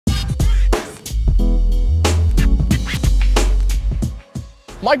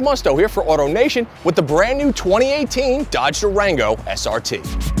Mike Musto here for AutoNation with the brand new 2018 Dodge Durango SRT.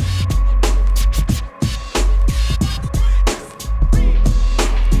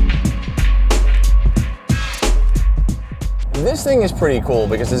 This thing is pretty cool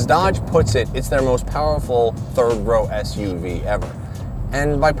because as Dodge puts it, it's their most powerful third row SUV ever.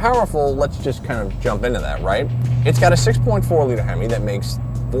 And by powerful, let's just kind of jump into that, right? It's got a 6.4 liter Hemi that makes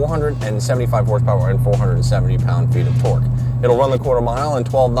 475 horsepower and 470 pound-feet of torque. It'll run the quarter mile in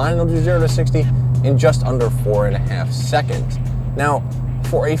 12.9 and it'll do 0 to 60 in just under 4.5 seconds. Now,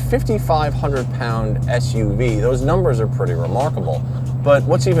 for a 5,500 pound SUV, those numbers are pretty remarkable. But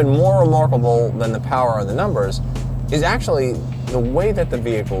what's even more remarkable than the power of the numbers is actually the way that the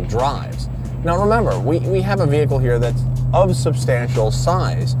vehicle drives. Now remember, we have a vehicle here that's of substantial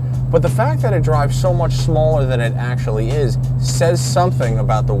size, but the fact that it drives so much smaller than it actually is says something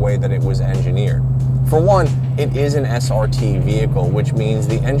about the way that it was engineered. For one, it is an SRT vehicle, which means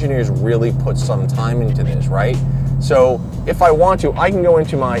the engineers really put some time into this, right? So if I want to, I can go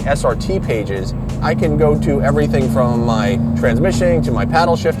into my SRT pages. I can go to everything from my transmission to my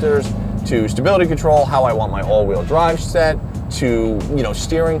paddle shifters to stability control, how I want my all-wheel drive set, to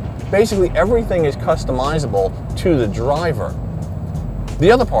steering. Basically everything is customizable to the driver.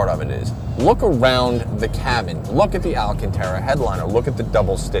 The other part of it is, look around the cabin. Look at the Alcantara headliner. Look at the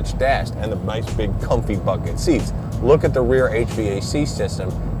double-stitched dash and the nice big comfy bucket seats. Look at the rear HVAC system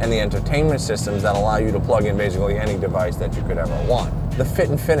and the entertainment systems that allow you to plug in basically any device that you could ever want. The fit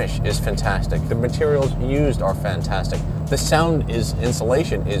and finish is fantastic. The materials used are fantastic. The sound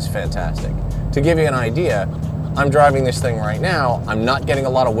insulation is fantastic. To give you an idea, I'm driving this thing right now. I'm not getting a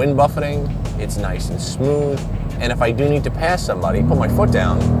lot of wind buffeting. It's nice and smooth. And if I do need to pass somebody, put my foot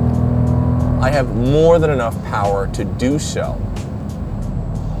down, I have more than enough power to do so.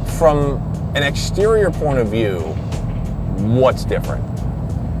 From an exterior point of view, what's different?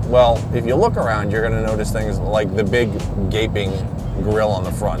 Well, if you look around, you're going to notice things like the big gaping grille on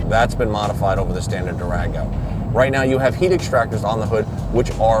the front. That's been modified over the standard Durango. Right now you have heat extractors on the hood, which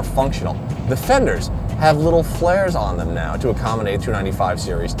are functional. The fenders have little flares on them now to accommodate 295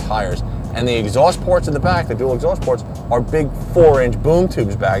 series tires. And the exhaust ports in the back, the dual exhaust ports, are big 4-inch boom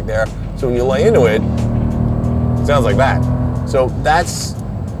tubes back there. So when you lay into it, it sounds like that. So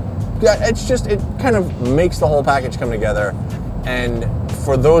it kind of makes the whole package come together. And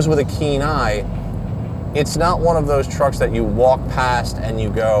for those with a keen eye, it's not one of those trucks that you walk past and you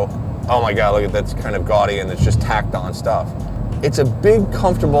go, oh my God, look at that's kind of gaudy and it's just tacked on stuff. It's a big,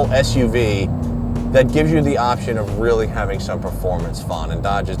 comfortable SUV that gives you the option of really having some performance fun. And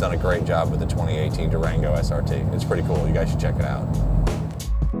Dodge has done a great job with the 2018 Durango SRT. It's pretty cool. You guys should check it out.